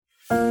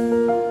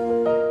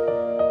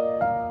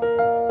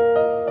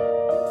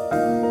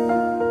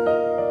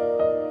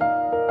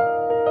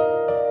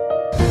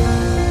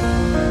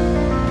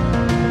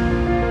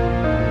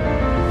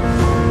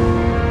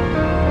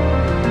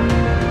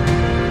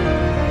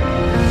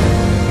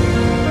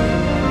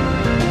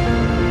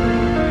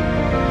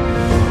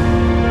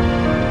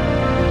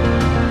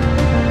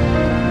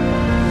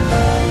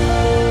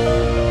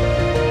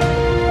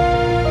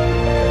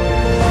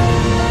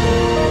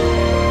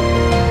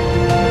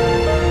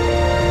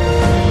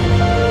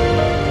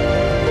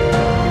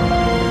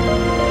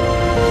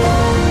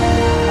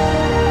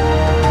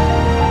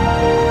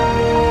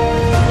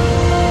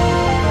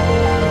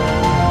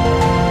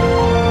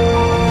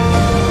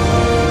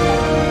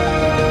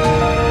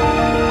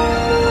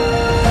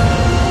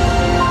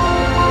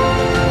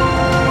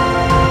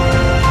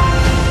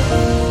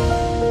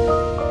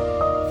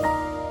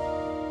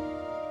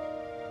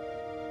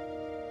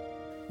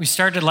We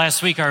started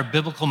last week our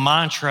biblical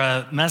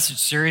mantra message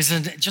series,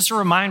 and just a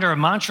reminder, a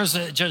mantra is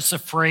just a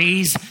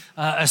phrase,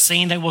 a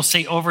saying that we'll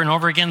say over and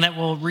over again that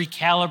will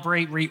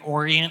recalibrate,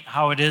 reorient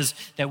how it is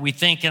that we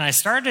think. And I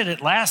started it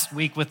last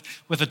week with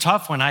a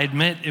tough one. I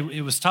admit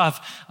it was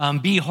tough.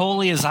 Be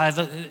holy as I,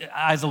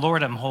 the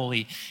Lord, am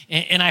holy.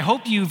 And I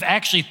hope you've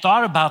actually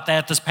thought about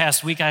that this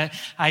past week.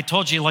 I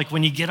told you, like,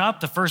 when you get up,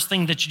 the first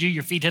thing that you do,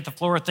 your feet hit the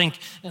floor, think,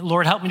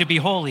 Lord, help me to be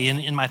holy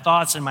in my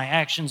thoughts and my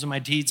actions and my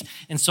deeds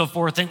and so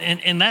forth.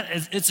 And that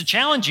is, it's a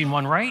challenging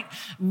one, right?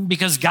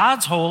 Because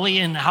God's holy,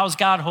 and how's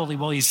God holy?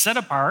 Well, he's set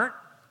apart,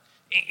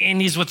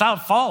 and he's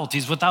without fault.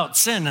 He's without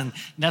sin, and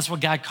that's what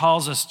God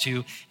calls us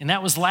to. And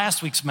that was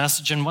last week's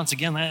message, and once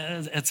again,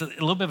 it's a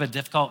little bit of a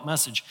difficult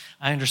message,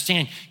 I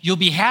understand. You'll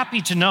be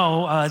happy to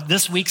know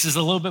this week's is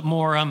a little bit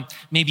more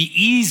maybe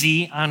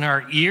easy on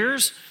our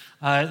ears,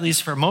 at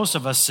least for most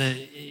of us,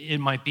 it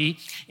might be.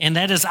 And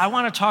that is, I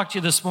want to talk to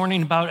you this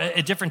morning about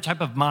a different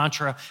type of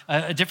mantra,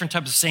 a different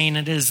type of saying.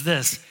 It is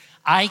this: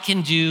 I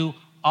can do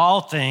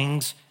all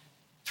things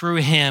through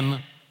him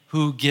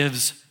who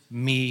gives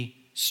me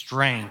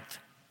strength.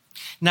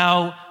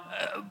 Now,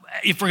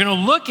 if we're going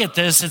to look at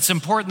this, it's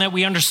important that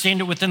we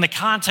understand it within the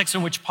context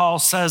in which Paul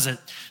says it.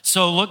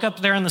 So look up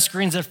there on the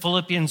screens at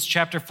Philippians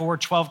chapter 4,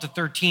 12 to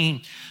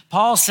 13.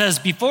 Paul says,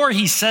 before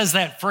he says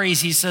that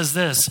phrase, he says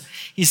this.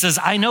 He says,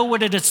 I know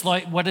what it's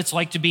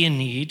like to be in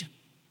need.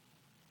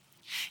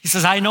 He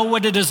says, I know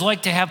what it is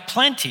like to have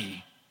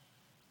plenty.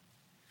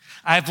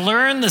 I've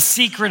learned the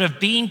secret of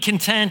being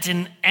content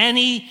in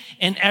any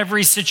and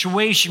every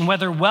situation,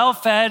 whether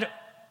well-fed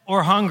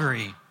or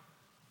hungry,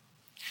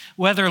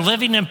 whether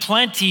living in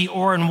plenty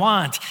or in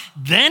want.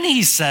 Then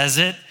he says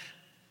it,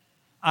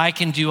 I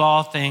can do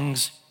all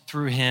things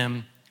through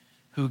him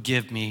who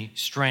give me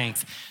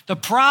strength. The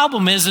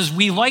problem is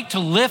we like to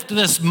lift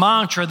this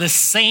mantra, this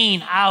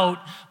saying out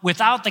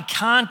without the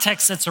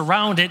context that's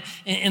around it,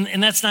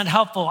 and that's not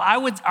helpful. I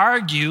would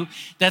argue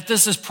that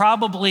this is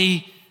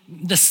probably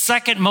the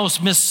second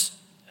most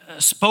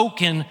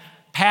misspoken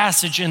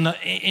passage in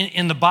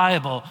the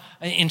Bible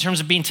in terms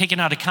of being taken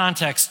out of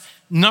context.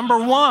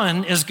 Number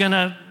one is going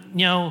to,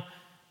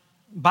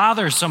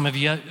 bother some of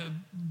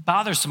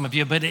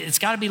you, but it's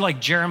got to be like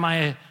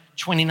Jeremiah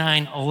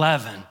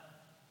 29:11.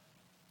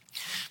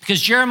 Because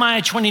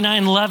Jeremiah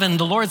 29:11,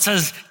 the Lord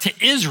says to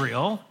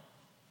Israel,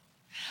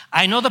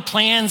 I know the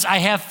plans I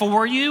have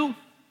for you,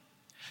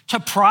 to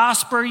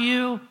prosper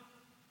you,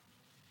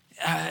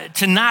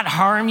 to not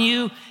harm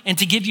you, and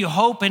to give you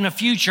hope in the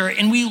future.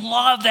 And we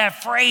love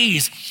that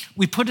phrase.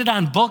 We put it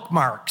on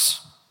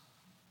bookmarks.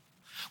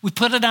 We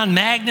put it on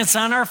magnets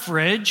on our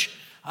fridge.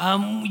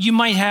 You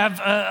might have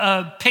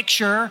a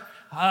picture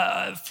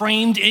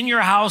framed in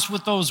your house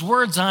with those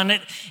words on it,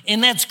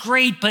 and that's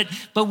great, but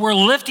we're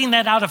lifting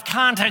that out of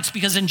context,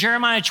 because in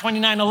Jeremiah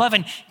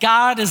 29:11,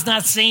 God is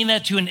not saying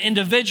that to an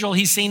individual,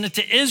 he's saying it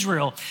to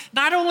Israel.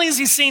 Not only is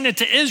he saying it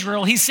to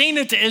Israel, he's saying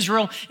it to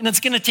Israel, and it's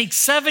going to take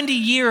 70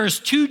 years,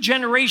 2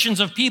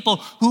 generations of people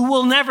who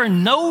will never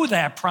know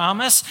that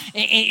promise,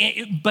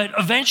 but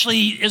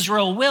eventually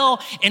Israel will,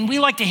 and we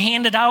like to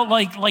hand it out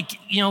like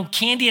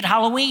candy at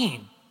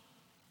Halloween.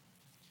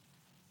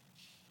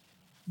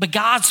 But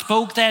God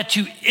spoke that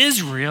to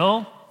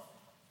Israel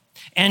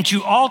and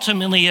to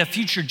ultimately a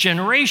future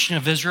generation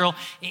of Israel,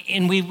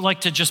 and we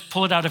like to just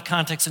pull it out of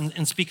context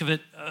and speak of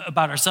it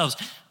about ourselves.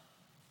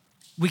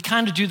 We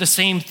kind of do the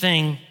same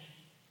thing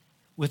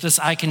with this,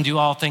 I can do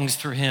all things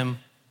through him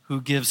who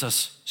gives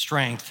us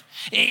strength.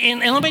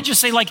 And let me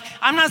just say,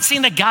 I'm not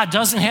saying that God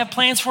doesn't have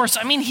plans for us.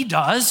 I mean, he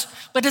does,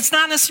 but it's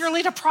not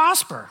necessarily to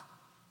prosper.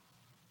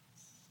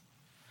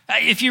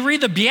 If you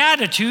read the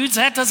Beatitudes,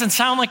 that doesn't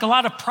sound like a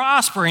lot of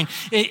prospering.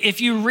 If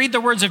you read the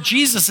words of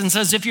Jesus and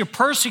says, if you're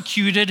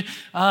persecuted,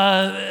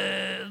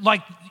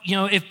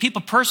 if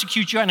people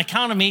persecute you on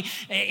account of me,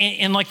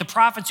 and like the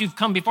prophets who've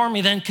come before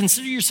me, then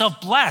consider yourself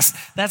blessed.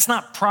 That's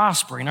not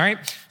prospering, all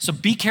right? So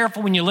be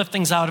careful when you lift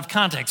things out of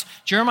context.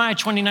 Jeremiah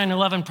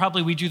 29:11,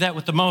 probably we do that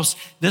with the most.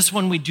 This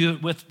one we do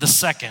it with the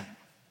second.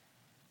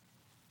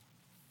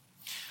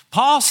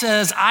 Paul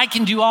says, I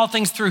can do all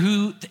things through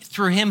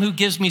him who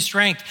gives me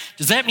strength.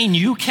 Does that mean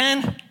you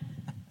can?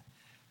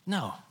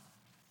 No.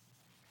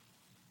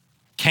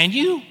 Can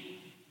you?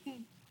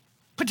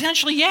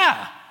 Potentially,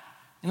 yeah.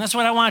 And that's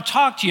what I want to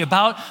talk to you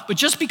about. But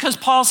just because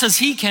Paul says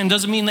he can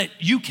doesn't mean that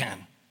you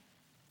can.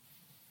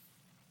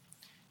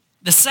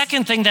 The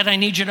second thing that I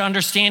need you to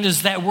understand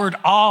is that word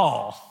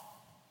all.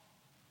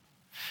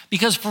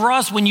 Because for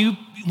us, when you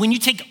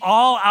take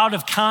all out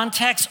of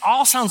context,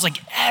 all sounds like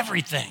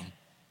everything.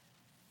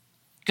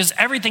 Because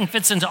everything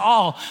fits into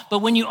all.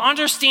 But when you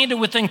understand it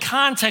within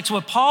context,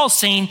 what Paul's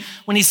saying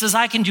when he says,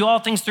 I can do all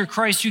things through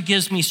Christ who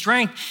gives me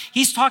strength,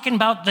 he's talking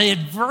about the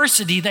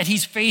adversity that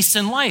he's faced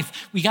in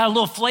life. We got a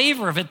little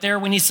flavor of it there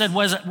when he said,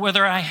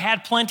 whether I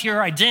had plenty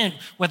or I didn't,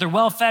 whether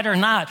well-fed or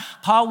not.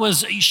 Paul was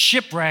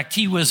shipwrecked,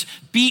 he was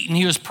beaten,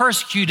 he was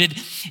persecuted.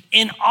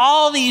 And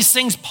all these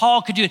things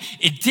Paul could do.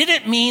 It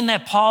didn't mean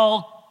that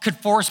Paul could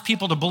force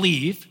people to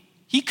believe.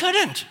 He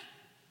couldn't.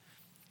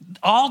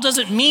 All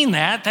doesn't mean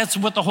that. That's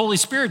what the Holy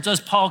Spirit does.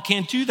 Paul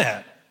can't do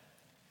that.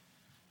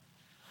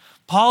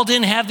 Paul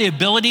didn't have the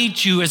ability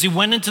to, as he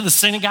went into the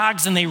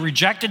synagogues and they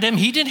rejected him,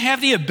 he didn't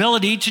have the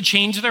ability to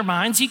change their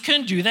minds. He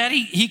couldn't do that.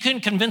 He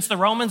couldn't convince the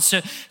Romans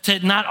to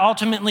not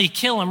ultimately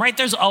kill him, right?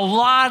 There's a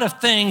lot of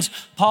things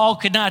Paul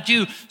could not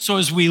do. So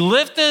as we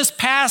lift this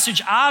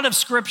passage out of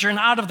Scripture and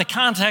out of the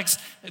context,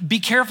 be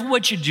careful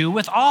what you do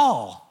with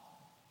all.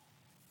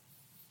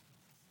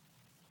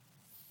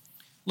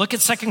 Look at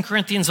 2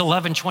 Corinthians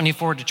 11,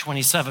 24 to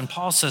 27.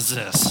 Paul says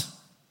this.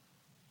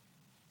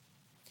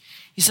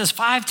 He says,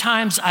 5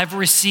 times I've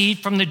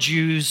received from the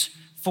Jews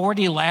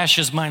 40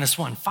 lashes minus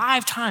 1.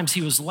 5 times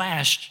he was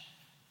lashed,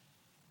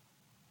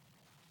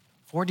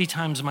 40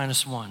 times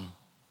minus 1.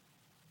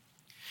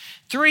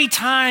 3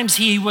 times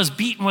he was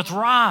beaten with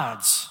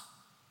rods.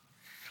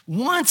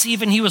 Once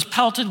even he was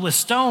pelted with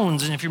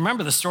stones. And if you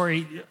remember the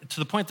story, to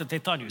the point that they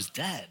thought he was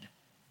dead.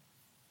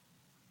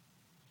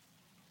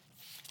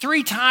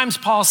 3 times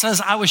Paul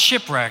says, I was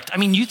shipwrecked. I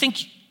mean, you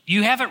think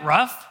you have it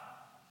rough?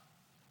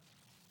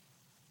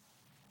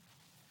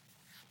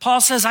 Paul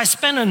says, I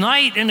spent a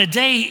night and a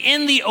day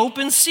in the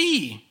open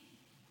sea.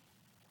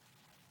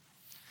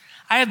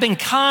 I have been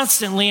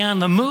constantly on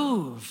the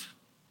move.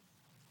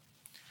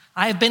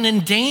 I have been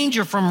in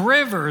danger from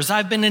rivers.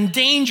 I've been in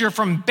danger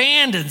from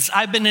bandits.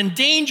 I've been in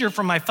danger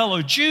from my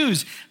fellow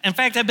Jews. In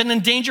fact, I've been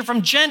in danger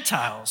from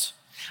Gentiles.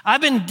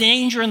 I've been in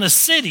danger in the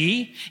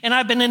city, and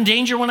I've been in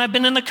danger when I've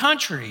been in the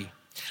country.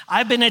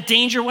 I've been at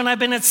danger when I've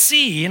been at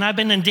sea, and I've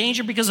been in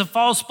danger because of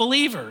false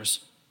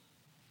believers.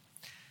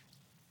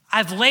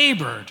 I've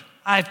labored,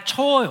 I've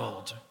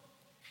toiled,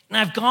 and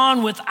I've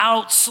gone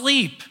without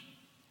sleep.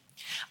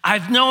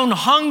 I've known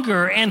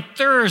hunger and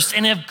thirst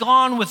and have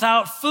gone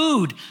without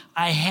food.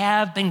 I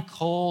have been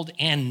cold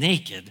and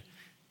naked.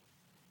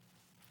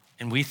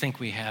 And we think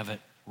we have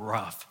it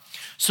rough.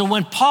 So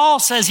when Paul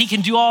says he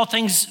can do all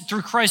things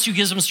through Christ who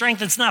gives him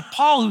strength, it's not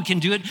Paul who can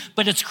do it,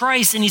 but it's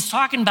Christ. And he's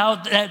talking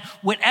about that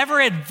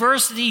whatever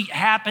adversity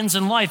happens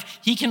in life,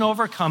 he can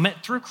overcome it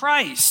through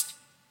Christ.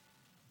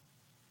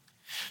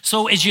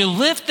 So as you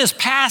lift this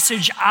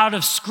passage out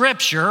of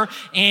Scripture,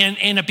 and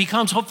it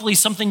becomes hopefully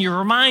something you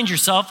remind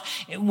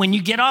yourself, when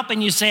you get up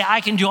and you say, I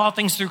can do all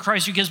things through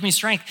Christ who gives me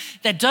strength,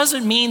 that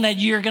doesn't mean that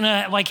you're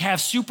gonna have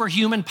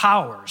superhuman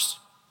powers.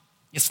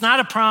 It's not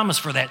a promise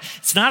for that.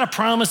 It's not a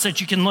promise that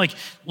you can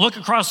look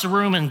across the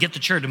room and get the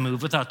chair to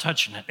move without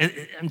touching it.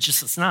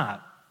 It's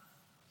not.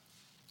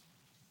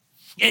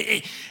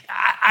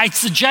 I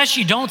suggest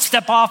you don't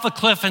step off a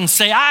cliff and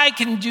say, I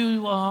can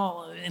do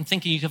all, and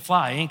thinking you can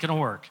fly. It ain't gonna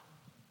work.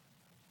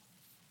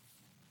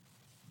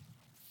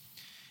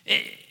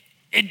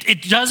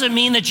 It doesn't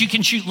mean that you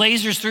can shoot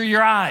lasers through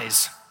your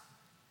eyes.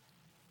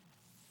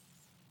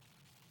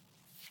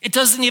 It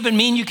doesn't even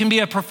mean you can be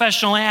a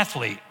professional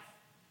athlete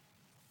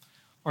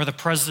or the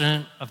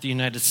president of the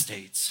United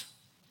States.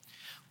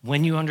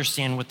 When you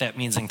understand what that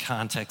means in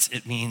context,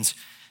 it means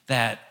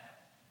that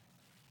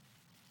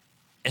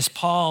as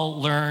Paul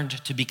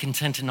learned to be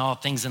content in all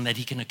things and that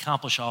he can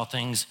accomplish all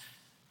things,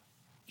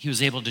 he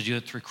was able to do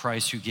it through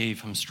Christ who gave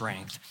him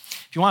strength.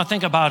 If you want to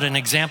think about an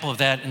example of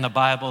that in the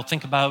Bible,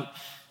 think about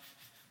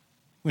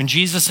when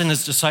Jesus and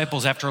his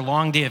disciples, after a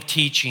long day of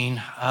teaching,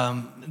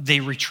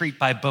 they retreat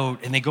by boat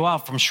and they go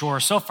out from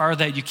shore so far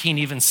that you can't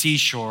even see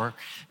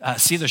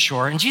the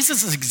shore. And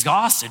Jesus is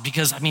exhausted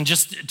because,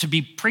 just to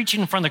be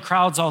preaching in front of the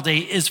crowds all day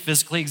is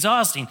physically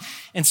exhausting.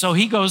 And so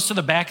he goes to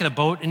the back of the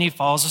boat and he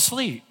falls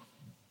asleep.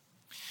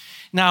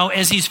 Now,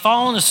 as he's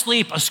falling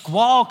asleep, a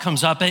squall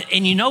comes up,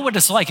 and you know what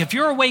it's like. If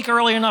you're awake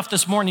early enough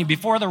this morning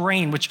before the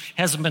rain, which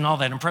hasn't been all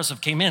that impressive,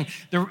 came in,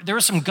 there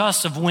were some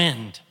gusts of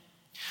wind.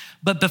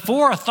 But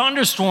before a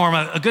thunderstorm,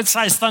 a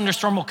good-sized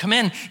thunderstorm will come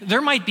in,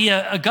 there might be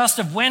a gust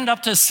of wind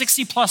up to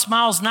 60 plus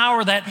miles an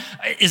hour that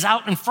is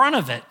out in front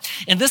of it.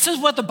 And this is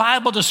what the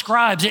Bible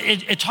describes.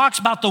 It talks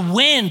about the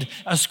wind,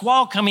 a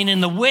squall coming in,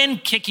 the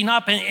wind kicking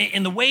up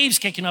and the waves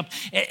kicking up.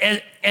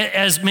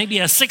 As maybe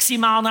a 60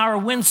 mile an hour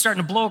wind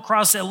starting to blow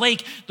across that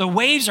lake, the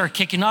waves are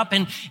kicking up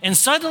and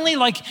suddenly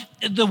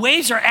the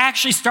waves are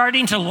actually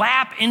starting to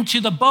lap into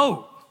the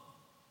boat.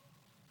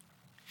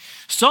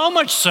 So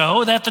much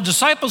so that the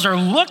disciples are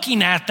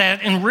looking at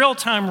that in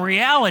real-time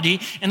reality,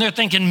 and they're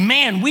thinking,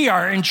 man, we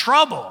are in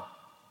trouble.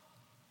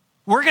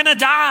 We're gonna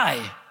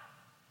die.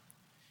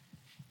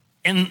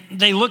 And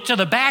they look to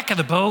the back of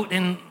the boat,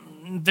 and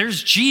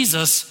there's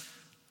Jesus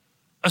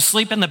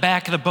asleep in the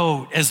back of the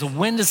boat as the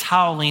wind is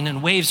howling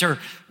and waves are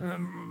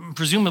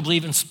presumably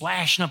even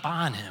splashing up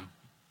on him.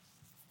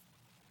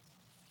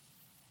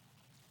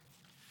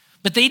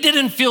 But they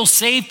didn't feel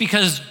safe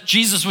because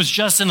Jesus was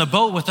just in the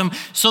boat with them.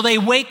 So they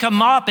wake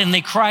him up and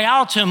they cry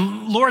out to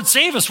him, Lord,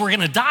 save us, we're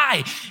gonna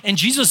die. And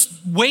Jesus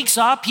wakes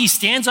up, he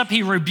stands up,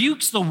 he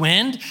rebukes the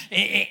wind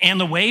and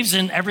the waves,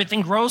 and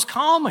everything grows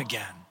calm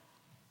again.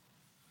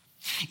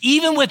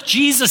 Even with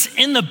Jesus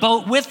in the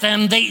boat with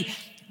them, they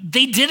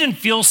didn't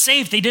feel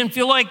safe. They didn't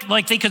feel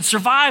like they could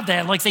survive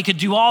that, like they could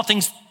do all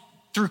things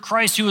through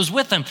Christ who was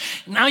with them.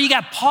 Now you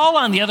got Paul,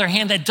 on the other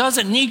hand, that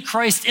doesn't need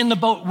Christ in the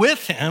boat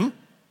with him,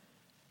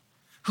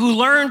 who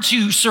learned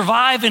to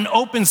survive in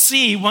open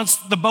sea once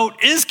the boat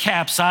is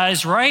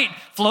capsized, right?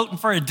 Floating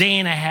for a day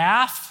and a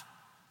half.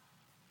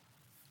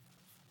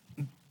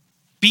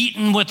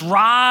 Beaten with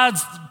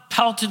rods,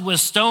 pelted with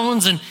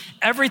stones, and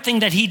everything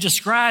that he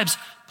describes,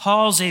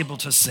 Paul's able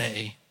to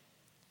say,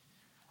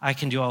 I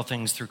can do all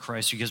things through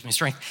Christ who gives me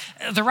strength.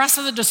 The rest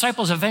of the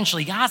disciples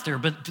eventually got there,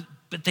 but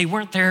they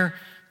weren't there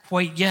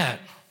quite yet.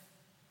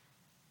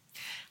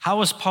 How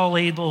was Paul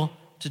able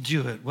to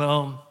do it?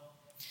 Well,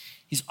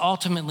 he's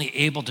ultimately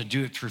able to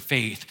do it through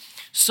faith.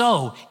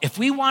 So if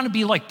we want to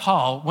be like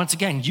Paul, once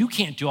again, you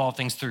can't do all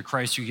things through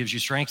Christ who gives you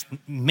strength.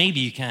 Maybe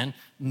you can.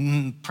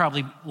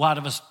 Probably a lot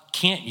of us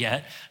can't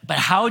yet. But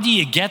how do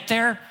you get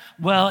there?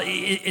 Well,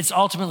 it's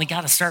ultimately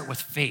got to start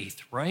with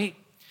faith, right?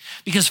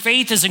 Because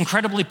faith is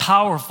incredibly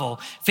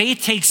powerful.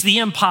 Faith takes the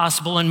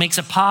impossible and makes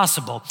it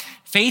possible.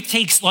 Faith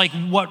takes like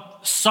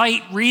what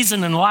sight,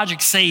 reason, and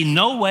logic say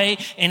no way,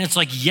 and it's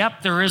like,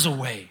 yep, there is a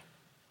way.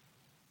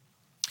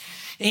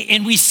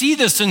 And we see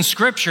this in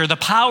Scripture, the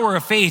power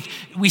of faith.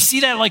 We see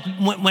that like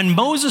when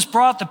Moses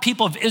brought the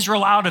people of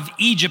Israel out of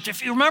Egypt.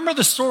 If you remember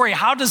the story,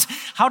 how does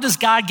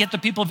God get the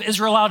people of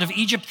Israel out of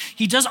Egypt?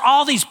 He does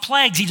all these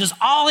plagues. He does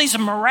all these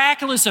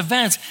miraculous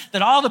events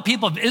that all the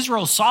people of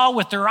Israel saw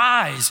with their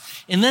eyes.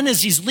 And then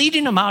as he's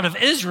leading them out of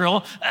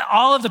Israel,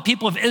 all of the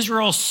people of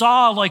Israel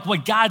saw like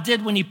what God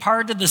did when he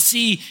parted the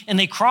sea and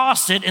they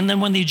crossed it. And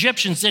then when the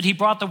Egyptians did, he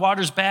brought the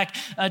waters back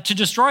to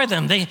destroy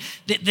them.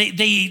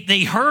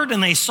 They heard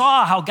and they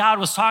saw how God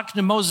was talking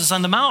to Moses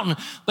on the mountain,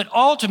 but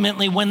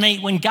ultimately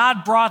when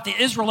God brought the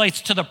Israelites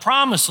to the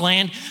promised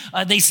land,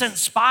 they sent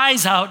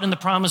spies out in the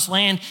promised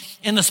land,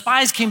 and the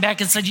spies came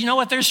back and said, you know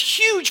what, there's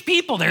huge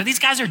people there. These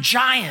guys are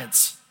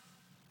giants.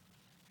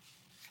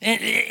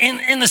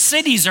 And the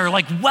cities are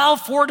like well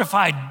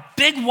fortified,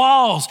 big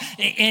walls,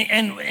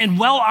 and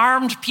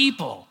well-armed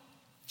people.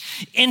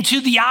 And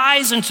to the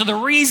eyes and to the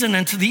reason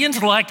and to the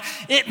intellect,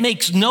 it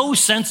makes no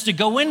sense to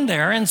go in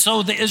there. And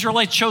so the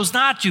Israelites chose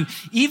not to.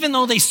 Even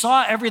though they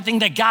saw everything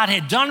that God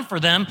had done for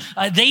them,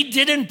 they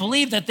didn't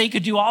believe that they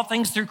could do all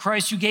things through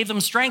Christ who gave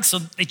them strength. So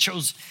they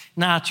chose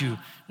not to.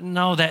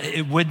 Know that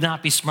it would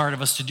not be smart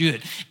of us to do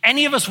it.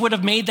 Any of us would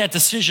have made that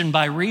decision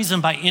by reason,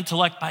 by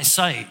intellect, by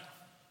sight.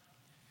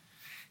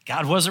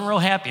 God wasn't real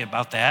happy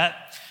about that.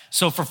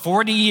 So for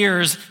 40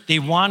 years, they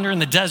wander in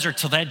the desert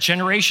till that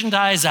generation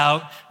dies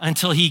out,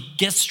 until he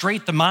gets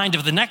straight the mind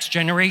of the next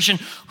generation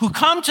who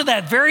come to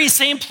that very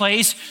same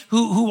place,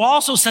 who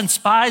also sent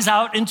spies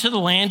out into the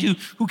land,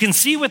 who can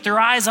see with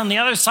their eyes on the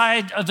other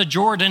side of the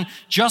Jordan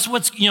just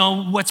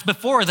what's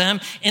before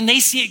them, and they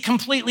see it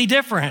completely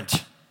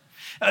different.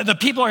 The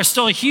people are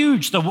still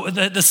huge.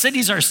 The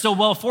cities are still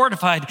well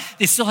fortified.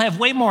 They still have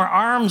way more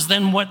arms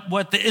than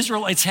what the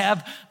Israelites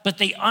have, but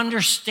they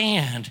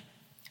understand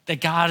that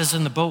God is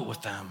in the boat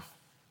with them.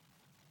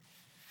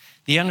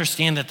 They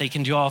understand that they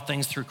can do all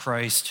things through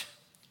Christ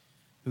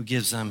who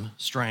gives them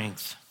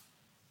strength.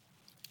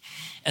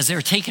 As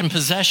they're taking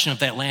possession of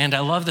that land, I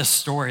love this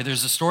story.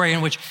 There's a story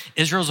in which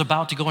Israel's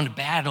about to go into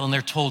battle, and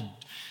they're told,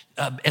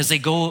 as they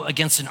go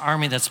against an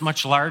army that's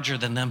much larger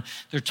than them,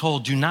 they're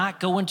told, do not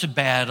go into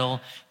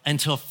battle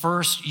until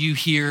first you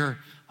hear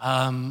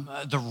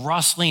the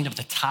rustling of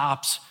the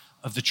tops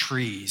of the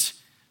trees.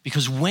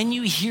 Because when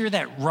you hear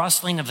that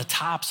rustling of the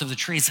tops of the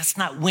trees, that's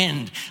not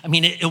wind. I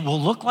mean, it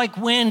will look like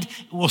wind,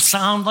 it will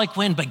sound like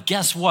wind, but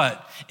guess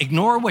what?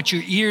 Ignore what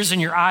your ears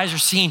and your eyes are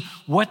seeing.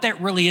 What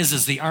that really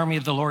is the army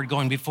of the Lord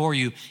going before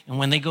you. And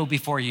when they go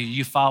before you,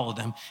 you follow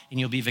them and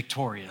you'll be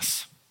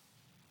victorious.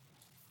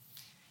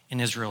 And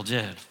Israel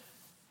did.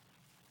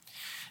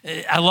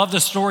 I love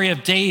the story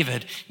of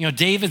David. You know,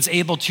 David's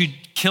able to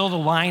kill the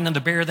lion and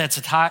the bear that's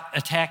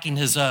attacking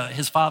his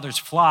father's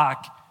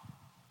flock.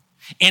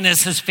 And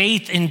as his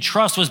faith and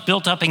trust was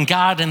built up in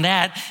God and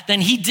that,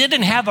 then he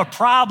didn't have a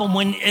problem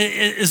when,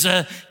 as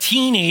a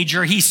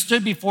teenager, he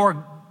stood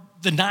before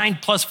the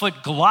 9+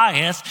 foot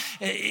Goliath,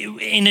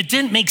 and it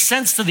didn't make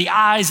sense to the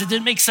eyes, it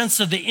didn't make sense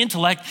to the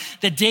intellect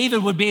that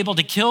David would be able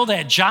to kill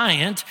that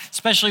giant,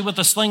 especially with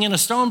a sling and a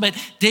stone. But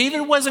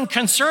David wasn't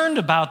concerned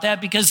about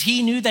that because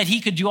he knew that he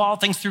could do all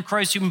things through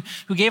Christ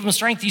who gave him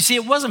strength. You see,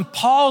 it wasn't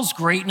Paul's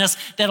greatness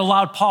that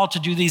allowed Paul to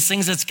do these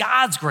things, it's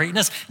God's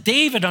greatness.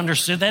 David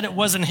understood that it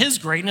wasn't his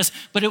greatness,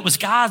 but it was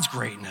God's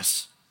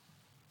greatness.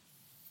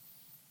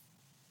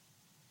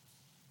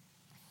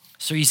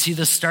 So you see,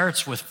 this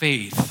starts with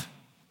faith.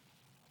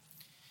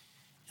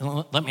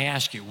 And let me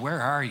ask you,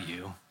 where are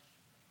you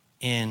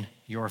in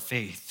your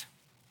faith?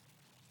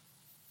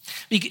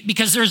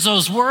 Because there's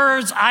those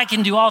words, I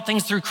can do all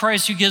things through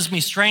Christ who gives me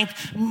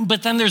strength,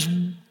 but then there's,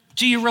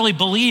 do you really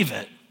believe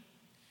it?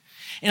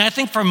 And I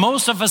think for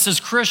most of us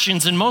as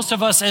Christians and most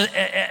of us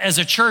as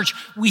a church,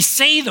 we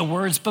say the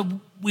words, but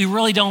we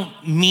really don't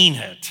mean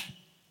it.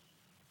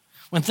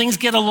 When things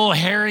get a little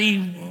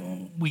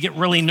hairy, we get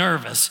really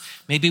nervous.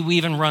 Maybe we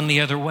even run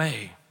the other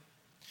way.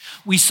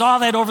 We saw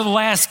that over the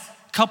last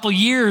couple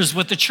years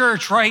with the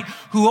church, right?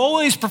 Who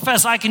always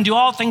profess, I can do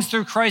all things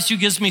through Christ who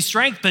gives me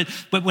strength.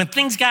 But when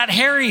things got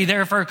hairy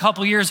there for a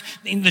couple years,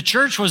 the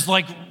church was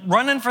like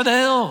running for the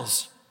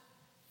hills.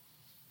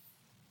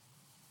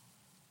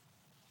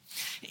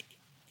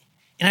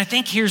 And I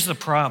think here's the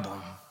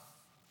problem.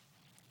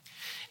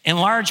 In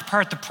large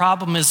part, the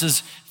problem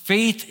is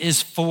faith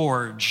is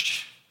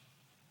forged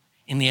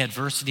in the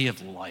adversity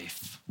of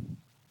life.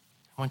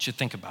 I want you to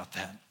think about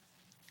that.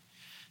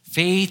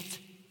 Faith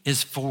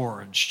is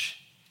forged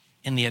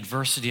in the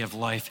adversity of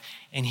life.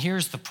 And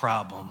here's the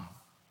problem.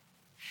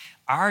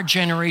 Our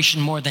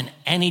generation, more than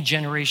any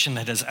generation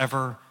that has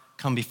ever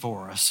come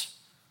before us,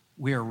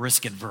 we are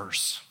risk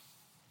adverse.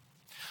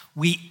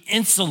 We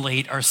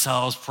insulate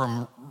ourselves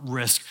from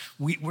risk.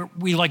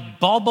 We like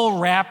bubble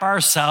wrap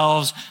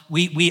ourselves.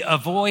 We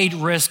avoid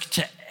risk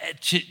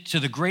to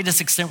the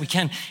greatest extent we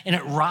can, and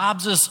it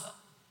robs us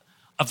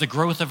of the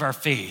growth of our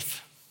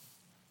faith.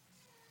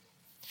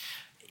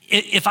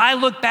 If I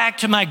look back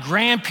to my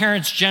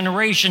grandparents'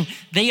 generation,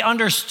 they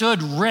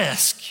understood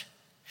risk.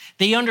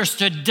 They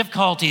understood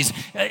difficulties.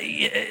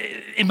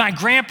 In my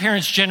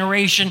grandparents'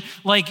 generation,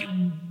 like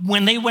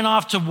when they went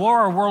off to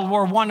war, World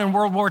War I and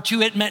World War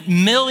II, it meant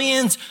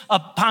millions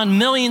upon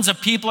millions of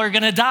people are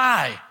going to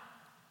die.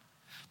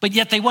 But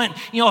yet they went,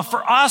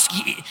 for us,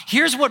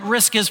 here's what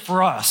risk is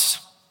for us,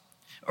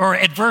 or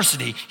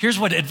adversity. Here's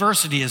what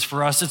adversity is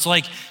for us. It's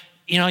like,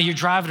 you're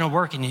driving to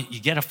work and you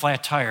get a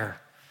flat tire.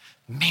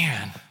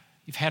 Man,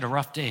 you've had a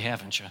rough day,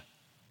 haven't you?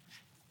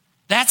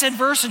 That's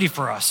adversity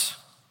for us.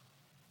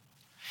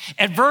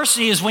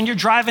 Adversity is when you're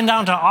driving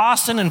down to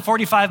Austin and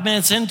 45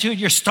 minutes into it,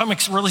 your stomach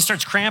really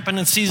starts cramping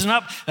and seizing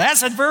up.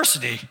 That's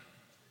adversity.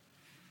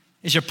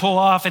 As you pull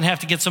off and have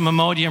to get some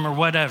Imodium or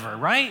whatever,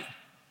 right?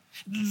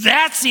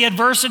 That's the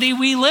adversity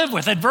we live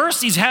with.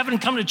 Adversity is having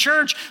to come to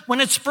church when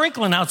it's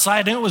sprinkling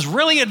outside, and it was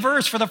really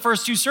adverse for the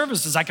first two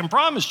services, I can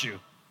promise you.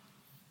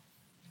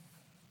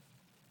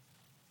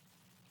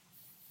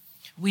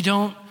 We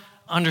don't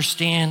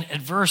understand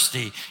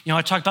adversity.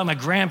 I talked about my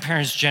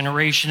grandparents'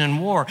 generation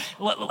and war.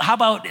 How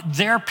about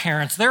their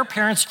parents? Their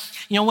parents,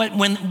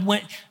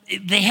 when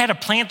they had to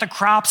plant the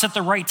crops at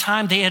the right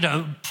time, they had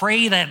to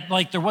pray that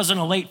there wasn't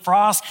a late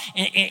frost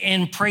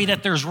and pray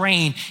that there's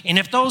rain. And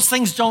if those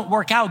things don't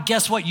work out,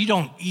 guess what? You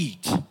don't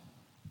eat.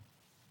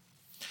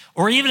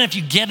 Or even if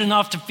you get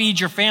enough to feed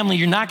your family,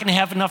 you're not going to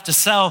have enough to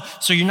sell,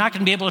 so you're not going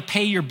to be able to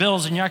pay your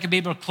bills, and you're not going to be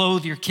able to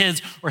clothe your kids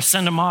or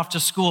send them off to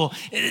school.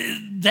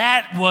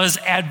 That was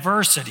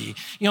adversity.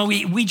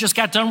 We just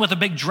got done with a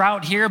big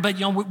drought here, but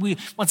we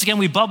once again,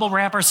 we bubble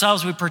wrap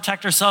ourselves, we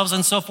protect ourselves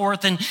and so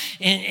forth, and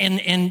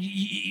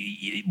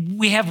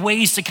we have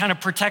ways to kind of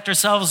protect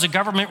ourselves. The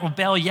government will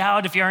bail you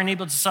out if you aren't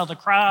able to sell the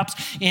crops,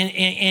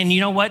 and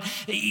you know what?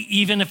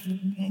 Even if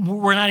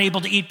we're not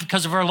able to eat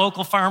because of our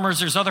local farmers,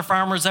 there's other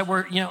farmers that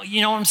were, you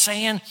know what I'm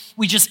saying?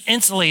 We just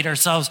insulate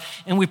ourselves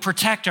and we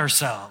protect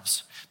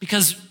ourselves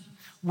because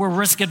we're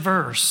risk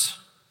adverse.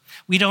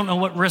 We don't know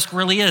what risk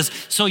really is.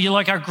 So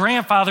our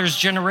grandfather's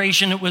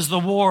generation, it was the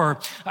war.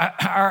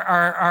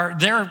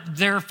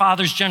 Their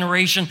father's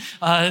generation,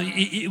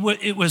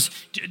 it was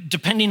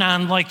depending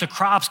on the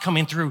crops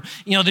coming through.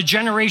 The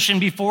generation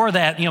before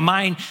that,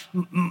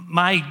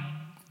 my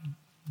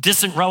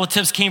distant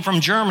relatives came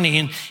from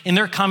Germany, and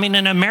they're coming,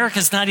 and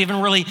America's not even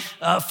really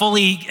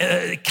fully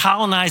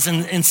colonized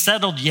and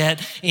settled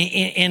yet,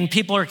 and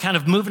people are kind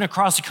of moving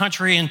across the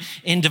country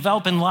and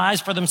developing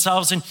lives for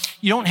themselves, and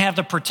you don't have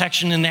the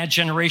protection in that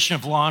generation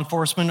of law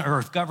enforcement or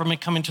of government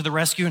coming to the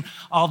rescue and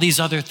all these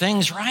other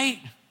things, right?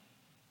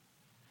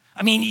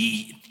 I mean,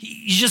 you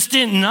just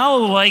didn't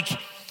know,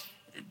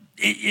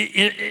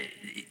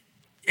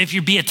 if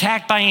you'd be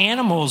attacked by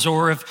animals,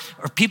 or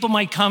people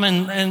might come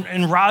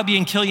and rob you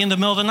and kill you in the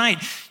middle of the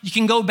night. You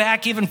can go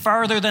back even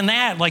farther than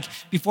that,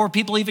 before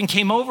people even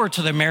came over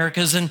to the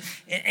Americas, and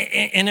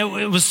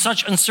it was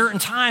such uncertain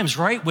times,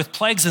 right, with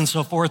plagues and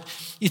so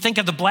forth. You think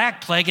of the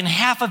Black Plague, and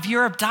half of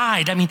Europe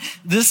died. I mean,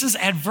 this is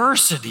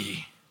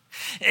adversity.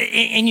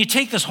 And you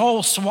take this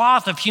whole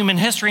swath of human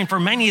history, and for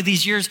many of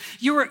these years,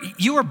 you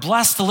were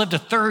blessed to live to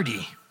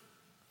 30.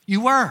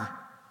 You were.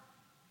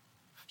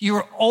 You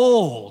were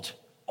old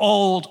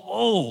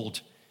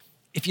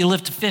if you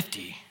live to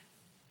 50.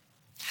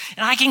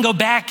 And I can go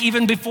back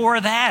even before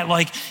that.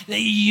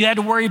 You had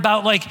to worry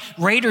about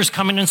raiders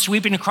coming and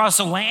sweeping across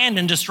the land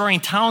and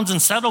destroying towns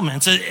and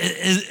settlements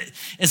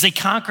as they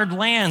conquered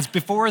lands.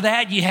 Before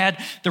that, you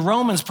had the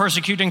Romans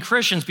persecuting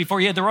Christians.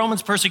 Before you had the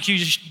Romans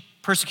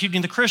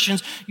persecuting the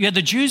Christians, you had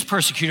the Jews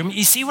persecuting them.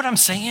 You see what I'm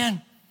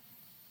saying?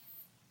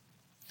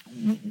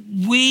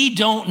 We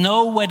don't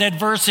know what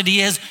adversity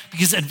is,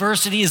 because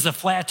adversity is the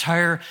flat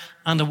tire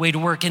on the way to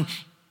work. And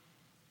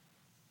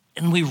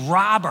we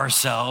rob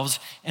ourselves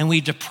and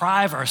we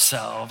deprive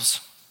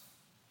ourselves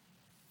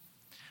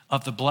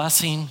of the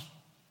blessing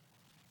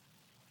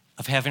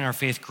of having our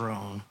faith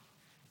grown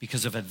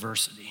because of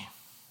adversity.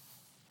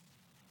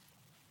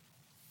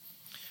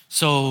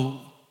 So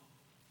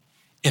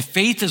if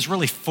faith is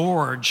really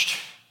forged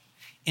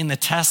in the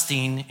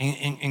testing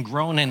and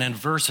grown in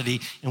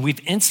adversity, and we've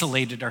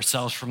insulated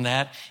ourselves from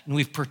that, and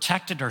we've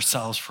protected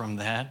ourselves from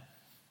that,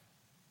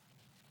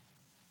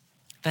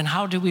 then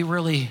how do we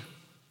really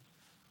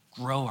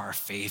grow our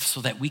faith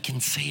so that we can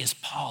say, as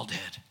Paul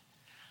did,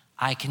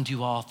 I can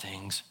do all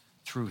things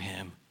through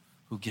him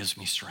who gives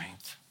me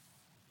strength?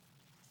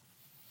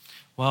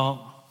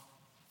 Well,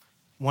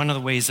 one of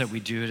the ways that we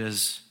do it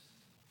is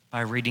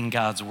by reading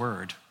God's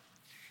word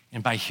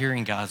and by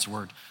hearing God's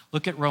word.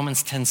 Look at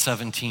Romans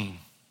 10:17.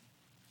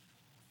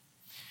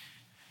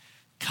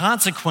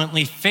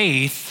 Consequently,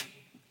 faith,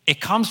 it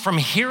comes from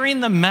hearing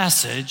the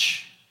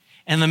message,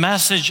 and the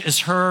message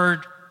is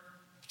heard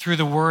through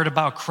the word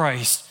about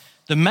Christ.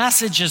 The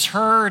message is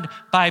heard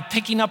by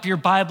picking up your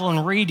Bible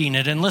and reading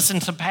it and listen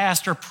to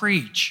pastor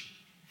preach.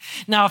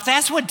 Now, if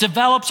that's what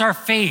develops our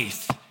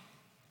faith,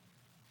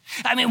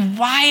 I mean,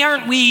 why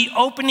aren't we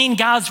opening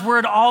God's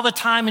word all the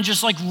time and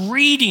just like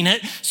reading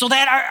it so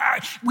that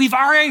we've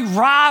already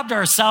robbed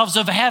ourselves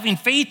of having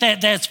faith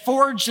that's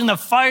forged in the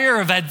fire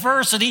of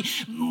adversity?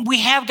 We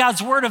have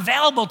God's word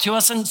available to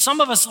us, and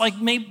some of us,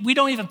 maybe we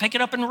don't even pick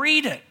it up and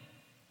read it.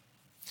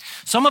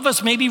 Some of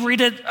us maybe read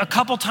it a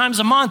couple times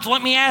a month.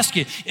 Let me ask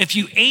you, if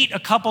you ate a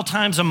couple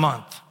times a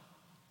month,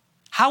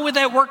 how would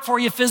that work for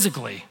you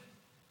physically?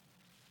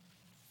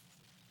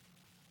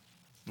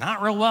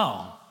 Not real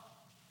well.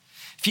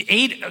 If you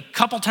ate a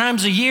couple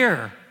times a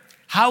year,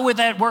 how would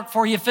that work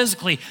for you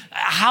physically?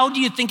 How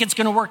do you think it's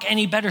going to work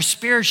any better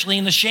spiritually?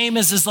 And the shame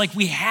is like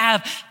we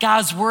have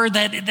God's word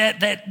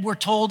that we're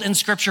told in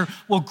Scripture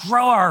will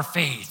grow our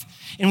faith.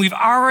 And we've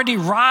already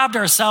robbed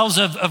ourselves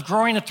of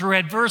growing it through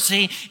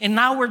adversity. And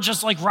now we're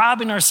just like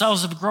robbing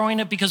ourselves of growing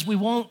it because we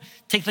won't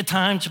take the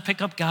time to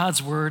pick up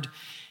God's word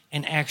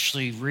and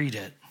actually read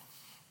it.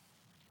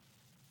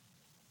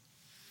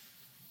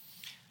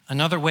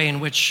 Another way in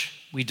which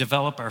we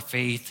develop our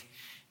faith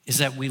is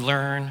that we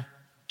learn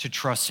to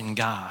trust in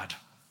God.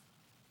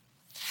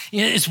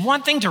 It's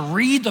one thing to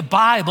read the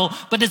Bible,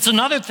 but it's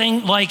another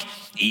thing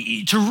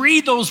to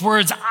read those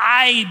words,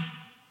 I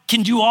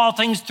can do all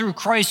things through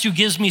Christ who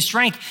gives me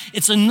strength.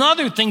 It's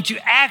another thing to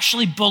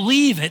actually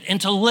believe it and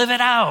to live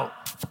it out.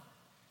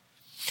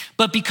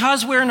 But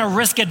because we're in a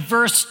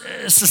risk-averse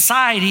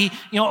society,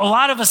 a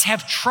lot of us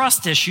have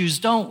trust issues,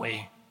 don't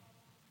we?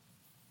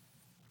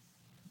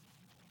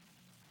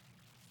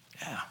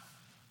 Yeah.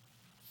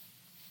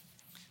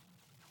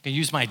 I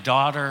use my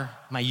daughter,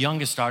 my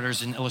youngest daughter,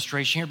 as an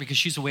illustration here because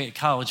she's away at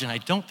college, and I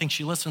don't think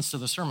she listens to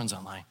the sermons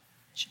online.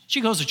 She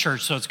goes to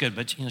church, so it's good,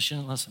 but she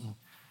doesn't listen.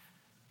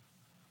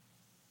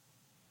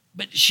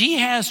 But she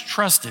has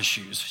trust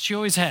issues. She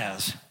always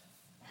has.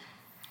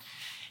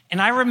 And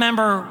I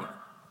remember,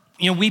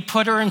 we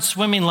put her in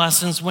swimming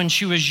lessons when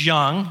she was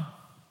young.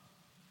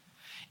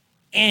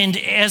 And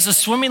as the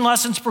swimming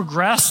lessons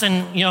progressed,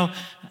 and,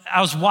 I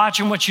was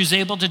watching what she was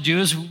able to do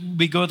as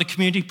we go to the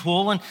community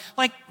pool, and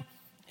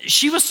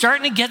she was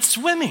starting to get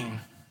swimming.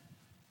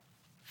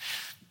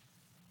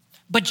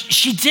 But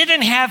she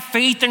didn't have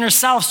faith in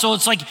herself, so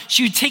it's like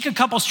she would take a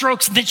couple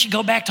strokes and then she'd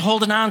go back to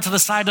holding on to the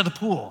side of the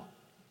pool.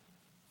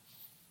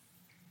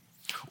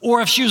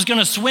 Or if she was going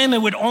to swim,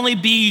 it would only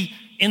be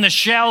in the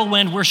shallow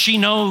end where she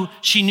knew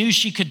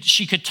she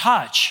could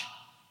touch.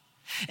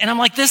 And I'm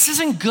like, this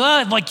isn't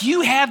good.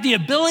 You have the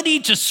ability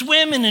to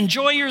swim and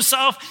enjoy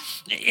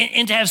yourself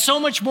and to have so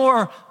much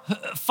more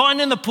fun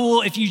in the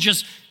pool if you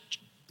just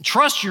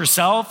trust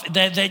yourself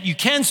that you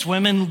can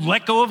swim and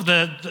let go of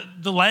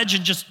the ledge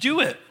and just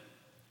do it.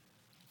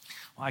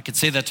 Well, I could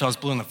say that till I was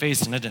blue in the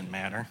face and it didn't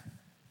matter.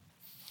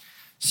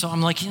 So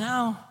I'm like,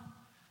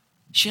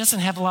 she doesn't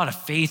have a lot of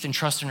faith and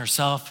trust in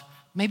herself.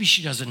 Maybe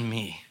she does in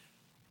me.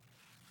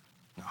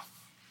 No.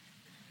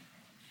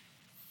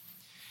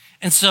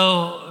 And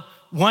so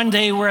one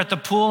day we're at the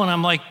pool and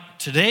I'm like,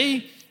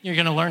 today you're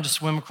going to learn to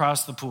swim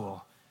across the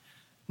pool.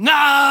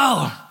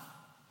 No!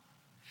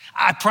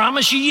 I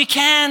promise you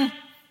can.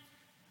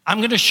 I'm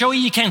going to show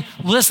you can.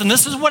 Listen,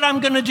 this is what I'm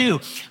going to do.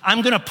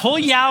 I'm going to pull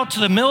you out to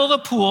the middle of the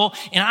pool,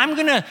 and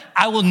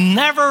I will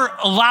never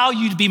allow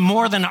you to be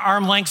more than an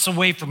arm length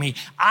away from me.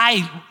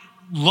 I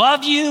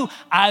love you.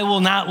 I will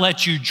not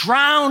let you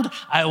drown.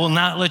 I will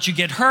not let you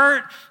get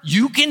hurt.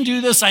 You can do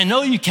this. I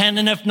know you can.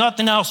 And if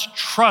nothing else,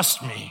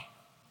 trust me.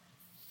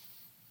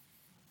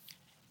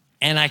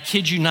 And I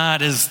kid you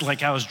not, as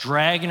I was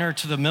dragging her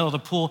to the middle of the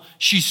pool,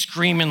 she's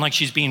screaming like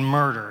she's being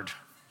murdered.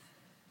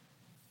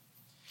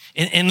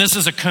 And this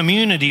is a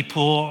community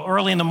pool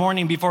early in the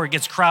morning before it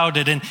gets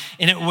crowded. And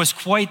it was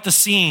quite the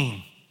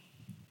scene.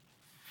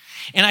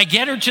 And I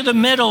get her to the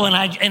middle and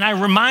I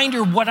remind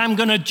her what I'm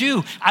going to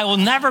do. I will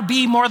never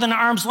be more than an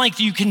arm's length.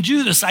 You can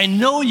do this. I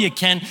know you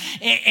can.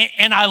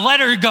 And I let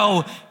her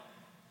go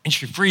and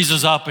she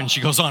freezes up and she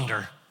goes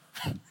under.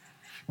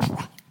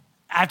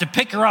 I have to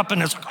pick her up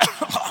and it's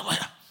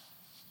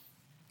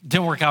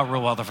didn't work out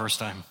real well the first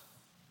time.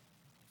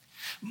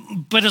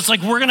 But it's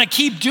we're going to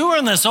keep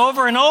doing this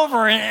over and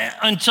over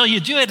until you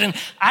do it. And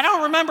I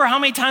don't remember how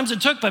many times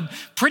it took, but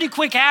pretty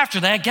quick after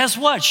that, guess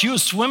what? She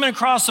was swimming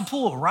across the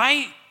pool,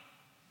 right?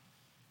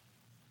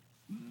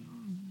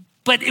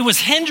 But it was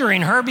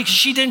hindering her because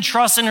she didn't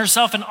trust in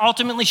herself, and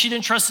ultimately she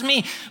didn't trust in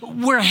me.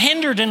 We're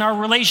hindered in our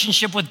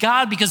relationship with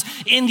God because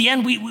in the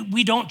end,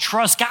 we don't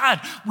trust God.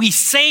 We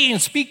say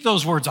and speak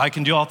those words, I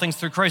can do all things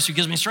through Christ who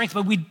gives me strength,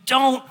 but we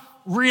don't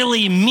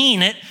really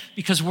mean it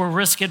because we're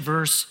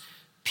risk-averse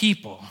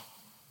people.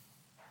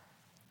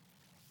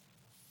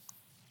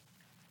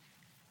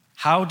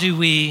 How do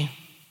we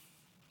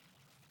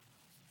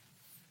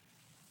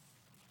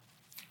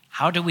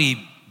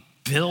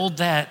build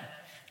that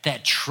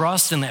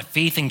trust and that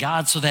faith in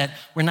God so that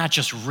we're not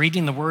just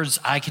reading the words,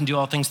 I can do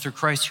all things through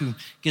Christ who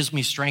gives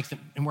me strength,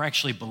 and we're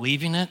actually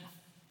believing it?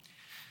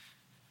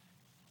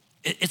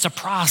 It's a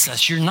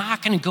process. You're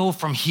not going to go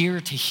from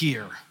here to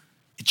here.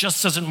 It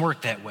just doesn't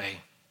work that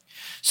way.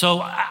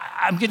 So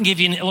I'm going to give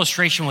you an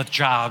illustration with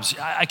jobs.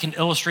 I can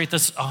illustrate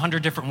this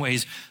 100 different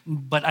ways,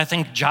 but I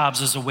think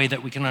jobs is a way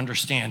that we can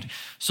understand.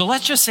 So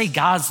let's just say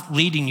God's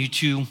leading you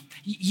to,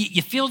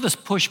 you feel this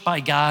push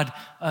by God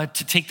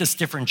to take this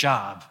different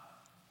job.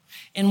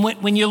 And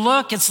when you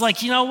look, it's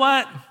like, you know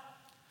what?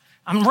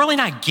 I'm really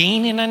not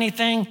gaining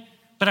anything,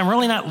 but I'm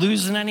really not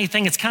losing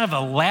anything. It's kind of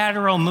a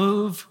lateral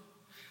move.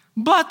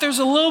 But there's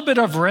a little bit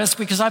of risk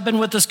because I've been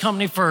with this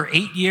company for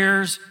 8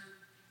 years,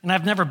 and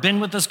I've never been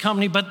with this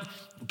company, but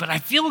I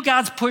feel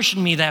God's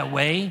pushing me that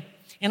way,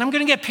 and I'm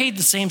going to get paid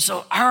the same.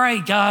 So, all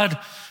right, God,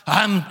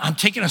 I'm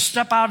taking a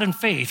step out in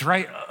faith,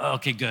 right?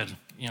 Okay, good,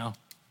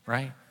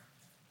 right?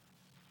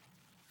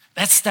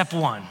 That's step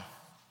one.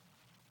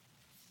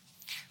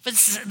 But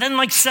then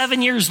like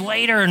 7 years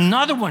later,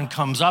 another one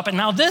comes up, and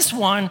now this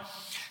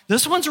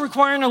one's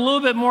requiring a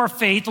little bit more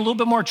faith, a little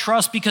bit more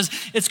trust, because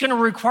it's going to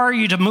require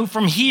you to move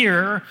from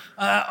here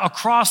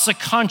across the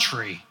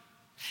country.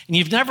 And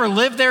you've never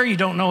lived there. You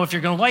don't know if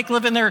you're going to like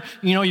living there.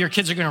 Your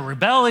kids are going to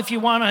rebel if you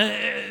want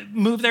to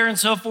move there and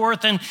so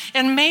forth.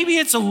 And maybe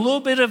it's a little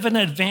bit of an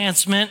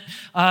advancement.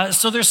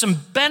 So there's some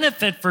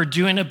benefit for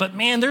doing it, but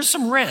man, there's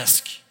some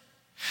risk.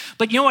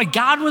 But you know what?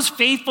 God was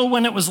faithful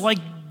when it was like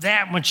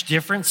that much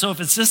different. So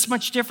if it's this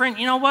much different,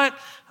 you know what?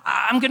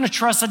 I'm going to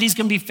trust that he's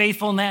going to be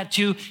faithful in that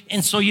too.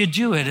 And so you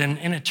do it,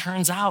 and it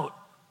turns out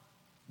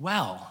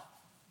well.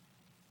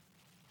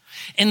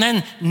 And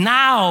then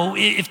now,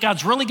 if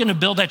God's really going to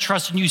build that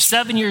trust in you,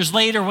 7 years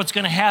later, what's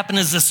going to happen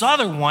is this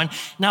other one.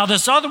 Now,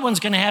 this other one's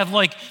going to have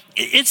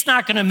it's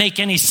not going to make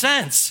any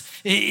sense.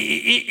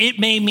 It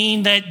may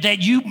mean that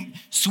you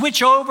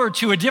switch over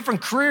to a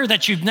different career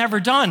that you've never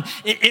done.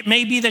 It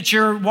may be that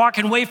you're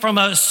walking away from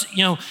a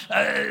soon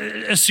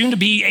to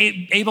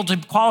be able to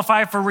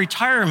qualify for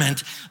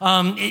retirement.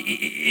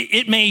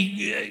 It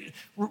may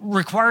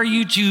require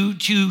you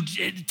to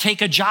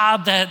take a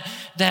job that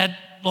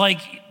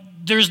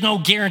there's no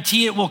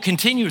guarantee it will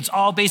continue. It's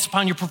all based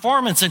upon your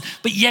performance.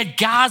 But yet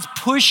God's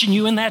pushing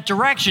you in that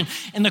direction.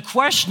 And the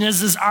question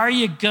is are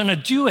you going to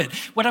do it?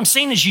 What I'm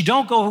saying is you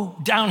don't go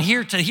down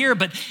here to here,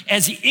 but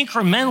as he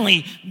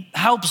incrementally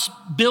helps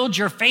build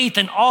your faith,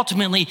 and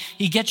ultimately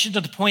he gets you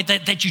to the point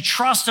that you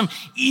trust him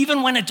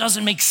even when it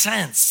doesn't make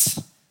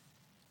sense.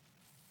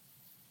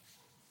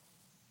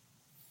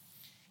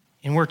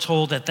 And we're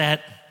told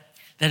that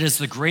is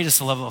the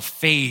greatest level of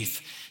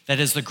faith. That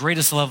is the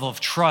greatest level of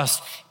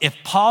trust. If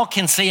Paul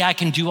can say, I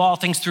can do all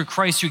things through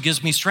Christ who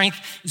gives me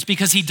strength, it's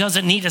because he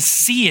doesn't need to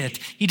see it.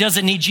 He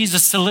doesn't need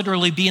Jesus to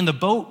literally be in the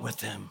boat with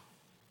him.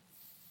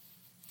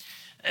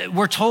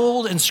 We're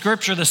told in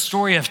Scripture the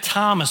story of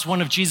Thomas,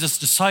 one of Jesus'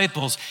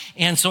 disciples.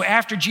 And so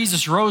after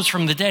Jesus rose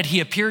from the dead, he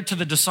appeared to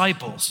the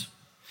disciples.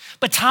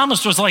 But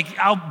Thomas was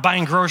out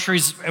buying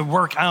groceries at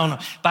work. I don't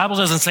know. Bible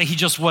doesn't say he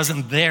just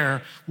wasn't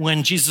there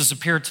when Jesus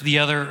appeared to the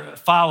other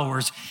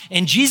followers.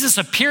 And Jesus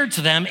appeared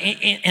to them,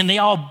 and they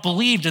all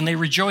believed, and they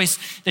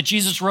rejoiced that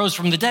Jesus rose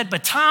from the dead.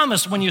 But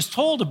Thomas, when he was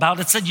told about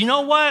it, said, you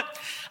know what?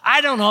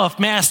 I don't know if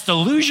mass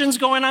delusion's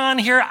going on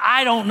here.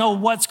 I don't know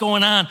what's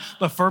going on.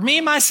 But for me,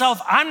 myself,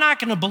 I'm not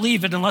going to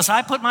believe it unless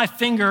I put my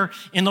finger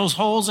in those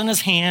holes in his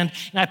hand,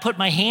 and I put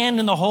my hand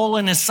in the hole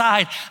in his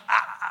side.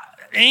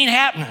 It ain't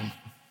happening.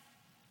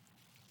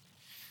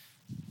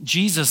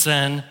 Jesus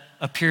then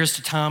appears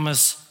to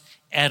Thomas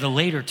at a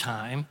later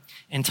time,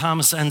 and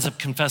Thomas ends up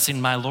confessing,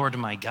 my Lord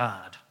and my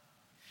God.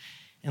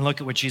 And look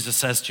at what Jesus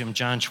says to him,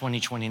 John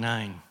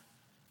 20:29.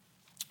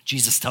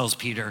 Jesus tells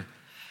Peter,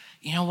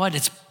 you know what?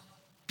 It's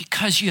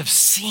because you have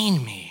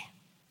seen me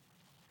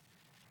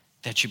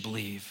that you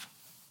believe.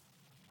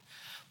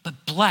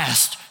 But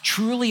blessed,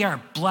 truly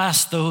are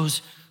blessed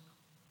those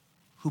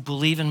who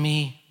believe in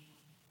me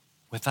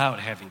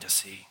without having to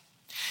see.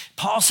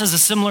 Paul says a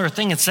similar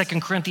thing in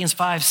 2 Corinthians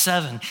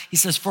 5:7. He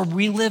says, for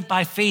we live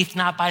by faith,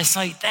 not by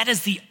sight. That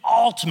is the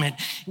ultimate.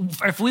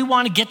 If we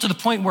want to get to the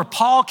point where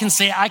Paul can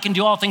say, I can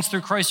do all things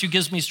through Christ who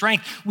gives me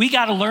strength, we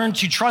got to learn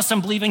to trust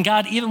and believe in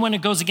God, even when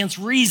it goes against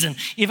reason,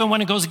 even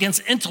when it goes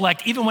against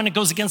intellect, even when it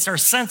goes against our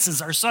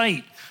senses, our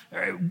sight,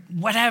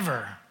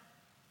 whatever.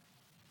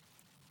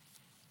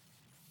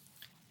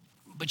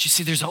 But you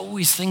see, there's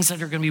always things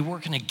that are going to be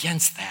working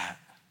against that.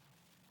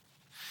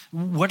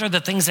 What are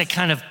the things that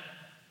kind of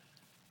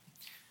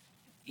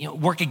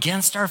work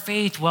against our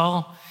faith?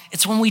 Well,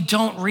 it's when we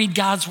don't read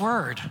God's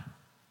word.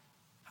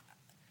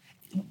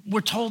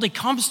 We're told it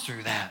comes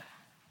through that.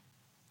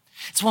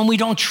 It's when we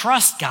don't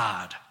trust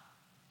God.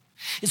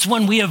 It's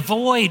when we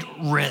avoid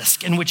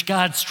risk in which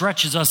God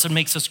stretches us and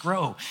makes us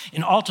grow.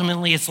 And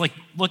ultimately, it's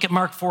look at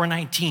Mark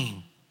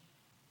 4:19.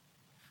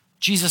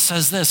 Jesus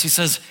says this, he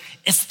says,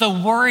 it's the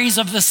worries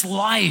of this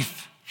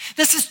life.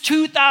 This is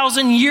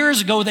 2,000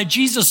 years ago that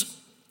Jesus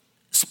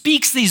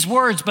speaks these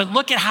words, but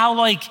look at how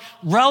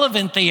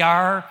relevant they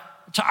are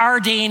to our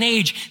day and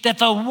age, that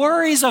the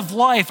worries of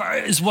life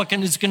is what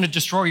is going to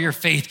destroy your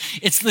faith.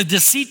 It's the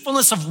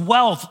deceitfulness of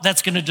wealth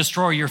that's going to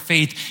destroy your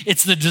faith.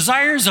 It's the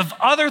desires of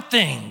other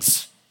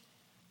things.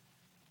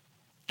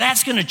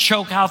 That's going to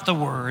choke out the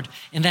word,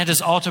 and that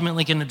is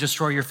ultimately going to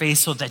destroy your faith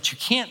so that you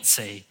can't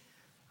say,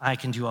 I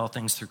can do all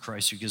things through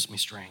Christ who gives me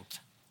strength.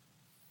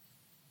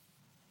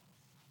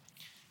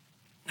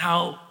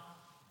 Now,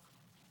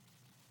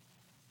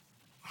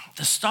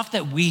 the stuff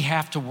that we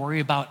have to worry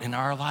about in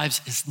our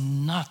lives is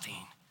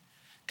nothing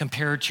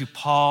compared to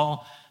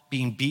Paul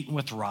being beaten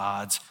with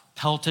rods,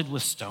 pelted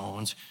with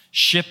stones,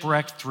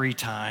 shipwrecked 3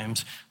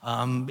 times,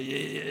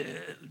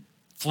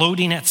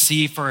 floating at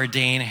sea for a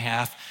day and a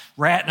half,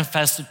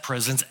 rat-infested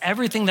prisons,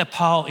 everything that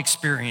Paul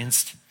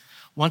experienced.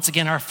 Once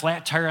again, our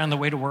flat tire on the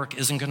way to work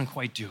isn't going to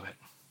quite do it.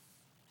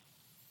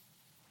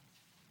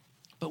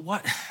 But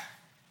what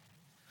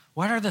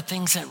are the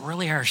things that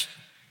really are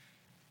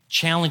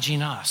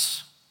challenging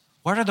us?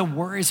 What are the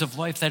worries of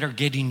life that are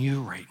getting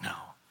you right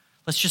now?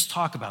 Let's just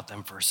talk about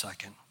them for a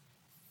second.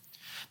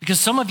 Because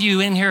some of you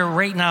in here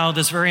right now,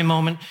 this very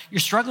moment, you're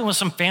struggling with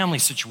some family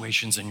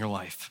situations in your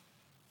life.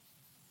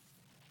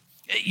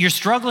 You're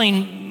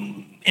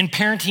struggling in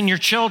parenting your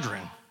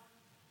children.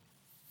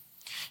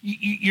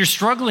 You're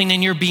struggling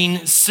and you're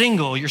being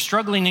single. You're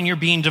struggling and you're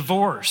being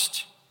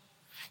divorced.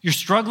 You're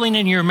struggling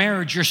in your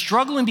marriage. You're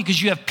struggling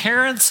because you have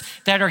parents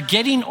that are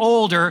getting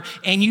older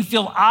and you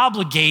feel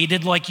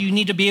obligated, like you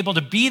need to be able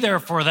to be there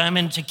for them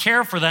and to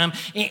care for them,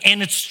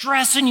 and it's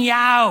stressing you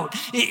out.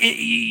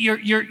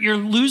 You're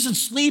losing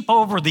sleep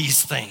over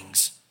these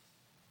things.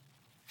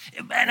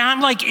 And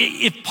I'm like,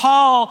 if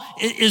Paul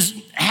is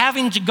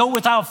having to go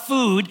without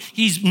food,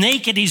 he's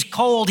naked, he's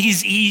cold,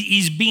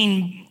 he's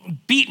being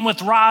beaten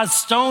with rods,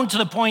 stoned to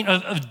the point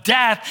of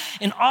death,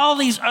 and all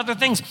these other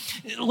things.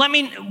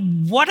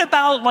 What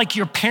about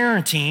your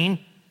parenting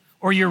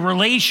or your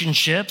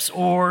relationships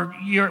or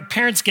your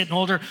parents getting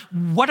older?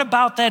 What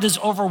about that is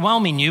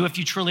overwhelming you if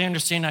you truly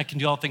understand I can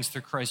do all things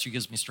through Christ who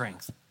gives me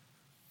strength?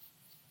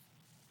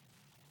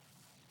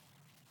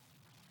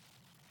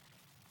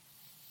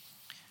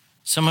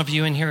 Some of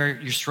you in here,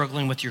 you're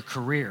struggling with your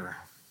career.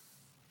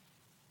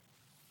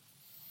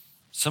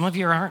 Some of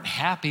you aren't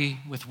happy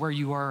with where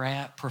you are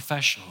at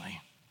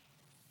professionally.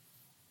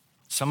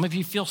 Some of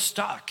you feel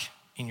stuck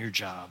in your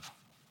job.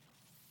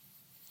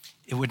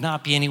 It would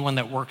not be anyone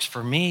that works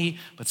for me,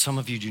 but some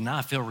of you do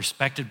not feel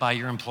respected by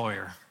your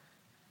employer.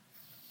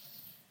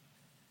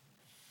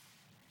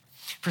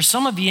 For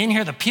some of you in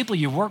here, the people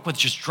you work with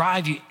just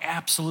drive you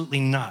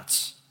absolutely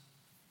nuts.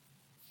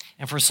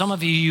 And for some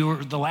of you, you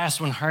were the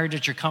last one hired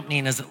at your company,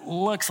 and as it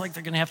looks like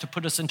they're going to have to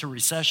put us into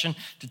recession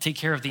to take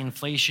care of the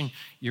inflation,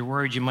 you're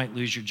worried you might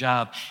lose your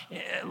job.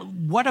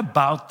 What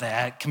about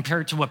that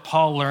compared to what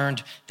Paul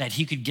learned that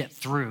he could get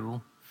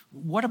through?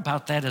 What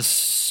about that is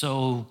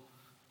so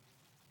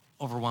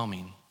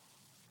overwhelming?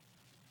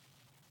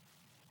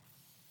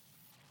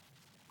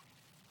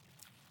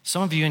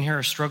 Some of you in here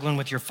are struggling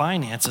with your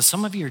finances.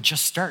 Some of you are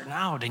just starting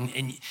out,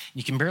 and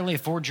you can barely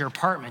afford your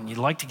apartment. You'd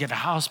like to get a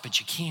house, but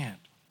you can't.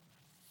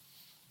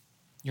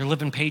 You're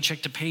living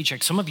paycheck to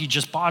paycheck. Some of you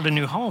just bought a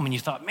new home and you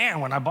thought, man,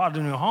 when I bought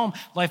a new home,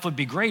 life would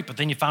be great. But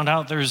then you found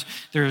out there's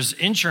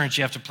insurance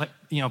you have to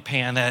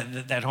pay on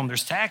that home.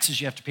 There's taxes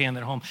you have to pay on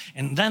that home.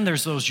 And then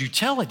there's those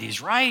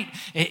utilities, right?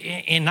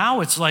 And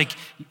now it's like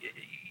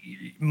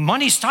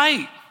money's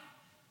tight.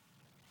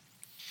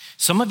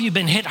 Some of you have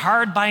been hit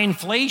hard by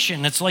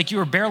inflation. It's like you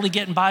were barely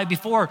getting by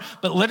before,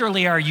 but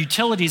literally our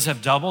utilities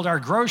have doubled, our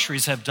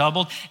groceries have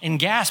doubled, and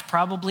gas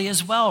probably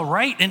as well,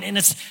 right? And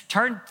it's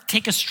starting to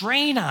take a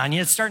strain on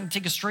you. It's starting to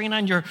take a strain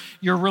on your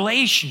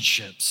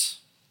relationships.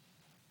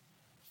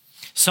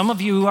 Some of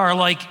you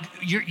are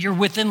you're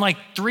within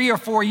 3 or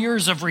 4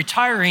 years of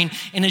retiring,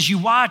 and as you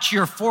watch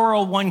your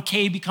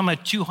 401k become a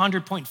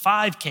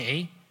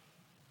 200.5k,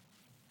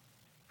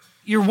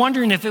 you're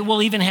wondering if it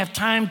will even have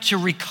time to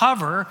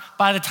recover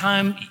by the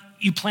time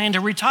you plan to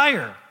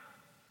retire.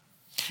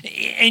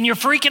 And you're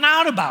freaking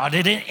out about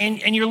it,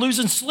 and you're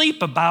losing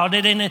sleep about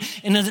it, and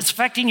it's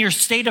affecting your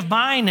state of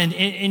mind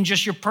and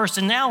just your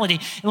personality.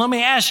 And let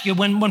me ask you,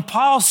 when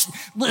Paul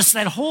lists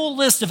that whole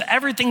list of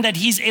everything that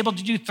he's able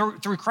to do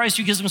through Christ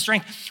who gives him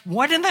strength,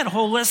 what in that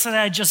whole list that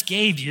I just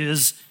gave you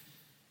is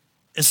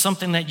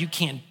something that you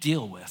can't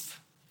deal with?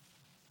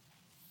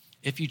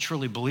 If you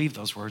truly believe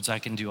those words, I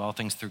can do all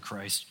things through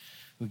Christ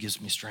who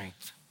gives me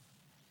strength.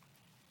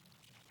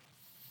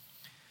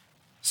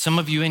 Some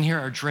of you in here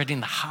are dreading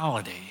the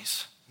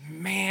holidays.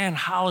 Man,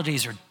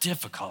 holidays are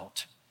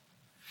difficult.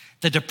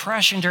 The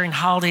depression during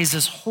holidays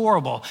is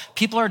horrible.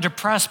 People are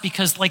depressed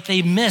because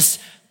they miss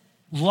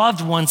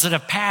loved ones that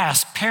have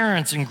passed,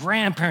 parents and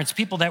grandparents,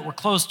 people that were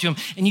close to him,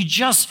 and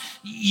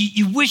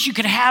you wish you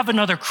could have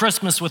another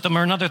Christmas with them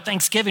or another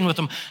Thanksgiving with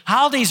them.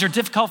 Holidays are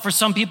difficult for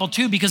some people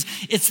too, because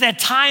it's that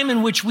time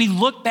in which we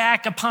look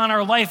back upon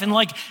our life and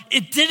like,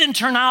 it didn't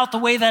turn out the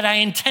way that I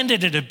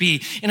intended it to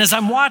be. And as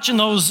I'm watching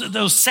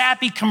those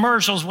sappy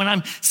commercials, when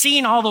I'm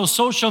seeing all those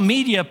social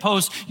media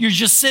posts, you're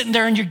just sitting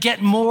there and you're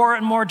getting more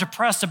and more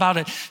depressed about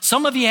it.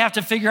 Some of you have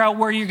to figure out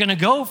where you're going to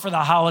go for the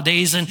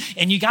holidays, and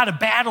you got to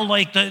battle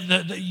like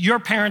your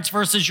parents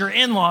versus your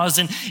in-laws.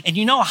 And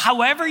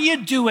however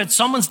you do it,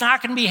 someone's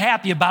not going to be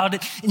happy about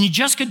it. And you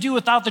just could do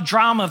without the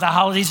drama of the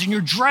holidays, and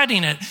you're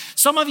dreading it.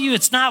 Some of you,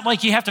 it's not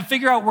like you have to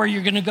figure out where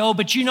you're going to go,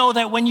 but you know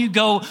that when you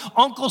go,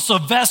 Uncle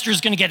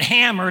Sylvester's going to get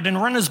hammered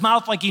and run his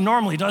mouth like he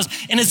normally does,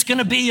 and it's going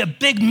to be a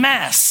big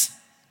mess.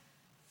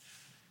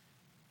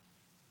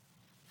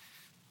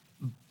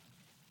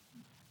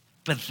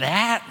 But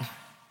that,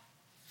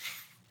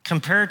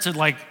 compared to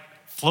like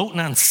floating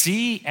at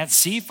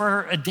sea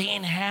for a day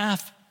and a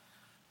half,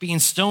 being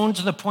stoned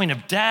to the point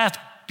of death,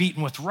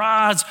 beaten with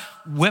rods,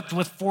 whipped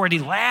with 40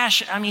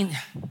 lashes. I mean,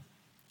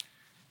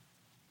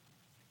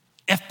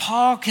 if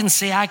Paul can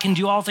say, I can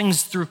do all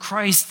things through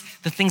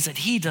Christ, the things that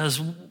he does,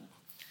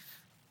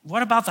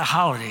 what about the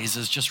holidays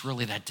is just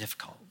really that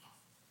difficult?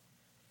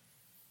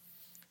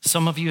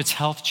 Some of you, it's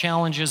health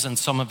challenges, and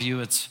some of you,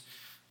 it's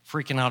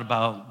freaking out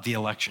about the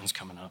elections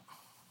coming up.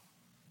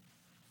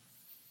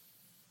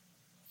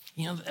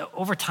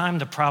 Over time,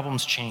 the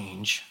problems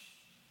change,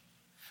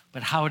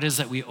 but how it is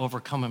that we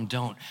overcome them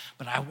don't.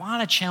 But I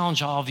want to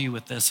challenge all of you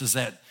with this, is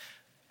that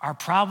our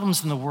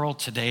problems in the world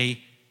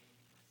today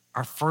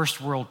are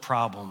first world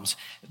problems.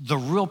 The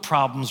real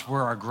problems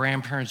were our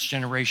grandparents'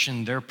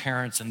 generation, their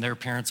parents, and their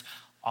parents,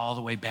 all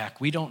the way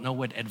back. We don't know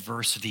what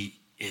adversity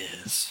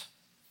is.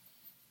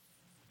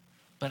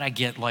 But I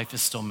get life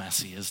is still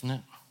messy, isn't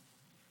it?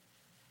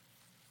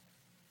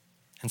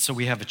 And so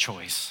we have a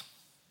choice.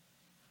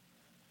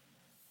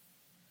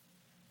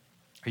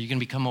 Are you going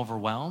to become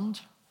overwhelmed?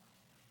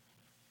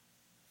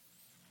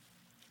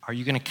 Are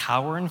you going to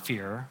cower in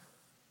fear?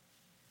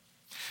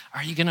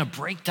 Are you going to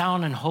break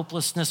down in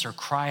hopelessness or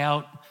cry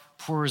out,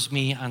 poor is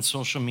me, on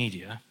social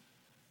media?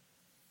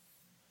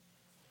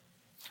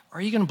 Or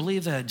are you going to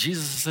believe that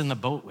Jesus is in the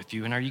boat with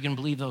you? And are you going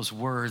to believe those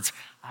words,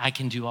 I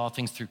can do all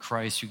things through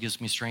Christ who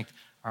gives me strength,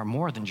 are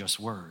more than just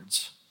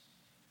words,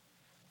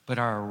 but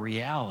are a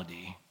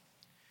reality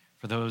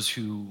for those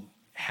who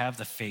have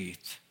the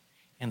faith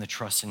and the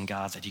trust in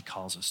God that he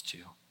calls us to?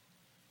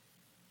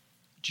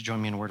 Would you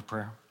join me in a word of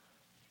prayer?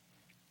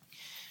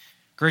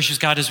 Gracious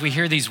God, as we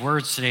hear these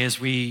words today, as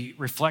we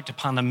reflect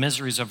upon the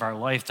miseries of our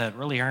life that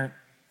really aren't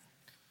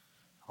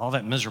all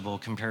that miserable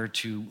compared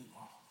to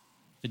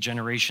the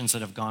generations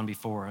that have gone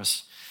before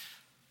us,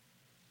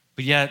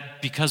 but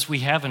yet because we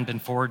haven't been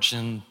forged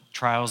in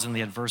trials and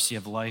the adversity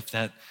of life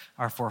that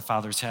our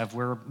forefathers have,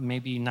 we're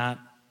maybe not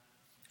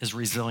as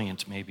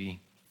resilient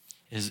maybe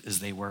as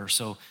they were.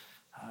 So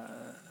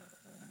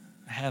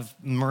have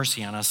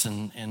mercy on us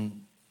and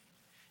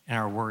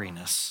our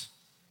worriness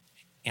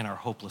and our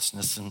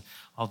hopelessness and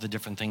all the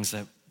different things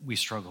that we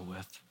struggle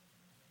with.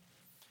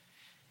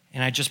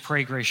 And I just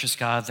pray, gracious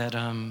God, that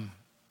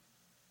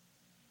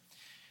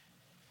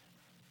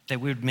we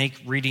would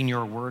make reading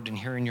your word and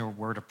hearing your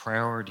word a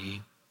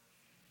priority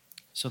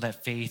so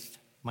that faith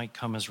might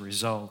come as a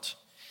result,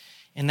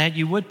 and that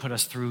you would put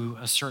us through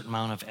a certain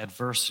amount of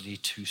adversity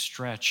to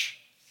stretch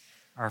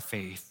our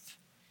faith.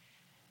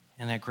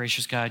 And that,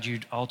 gracious God,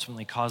 you'd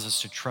ultimately cause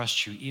us to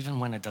trust you even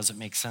when it doesn't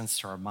make sense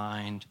to our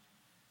mind,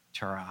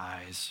 to our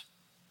eyes,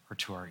 or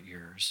to our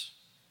ears.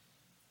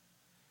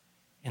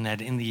 And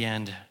that in the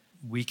end,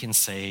 we can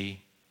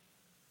say,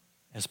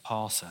 as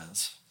Paul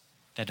says,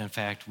 that in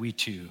fact we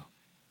too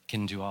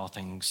can do all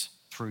things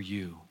through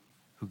you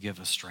who give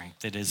us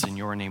strength. It is in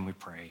your name we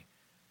pray.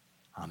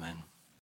 Amen.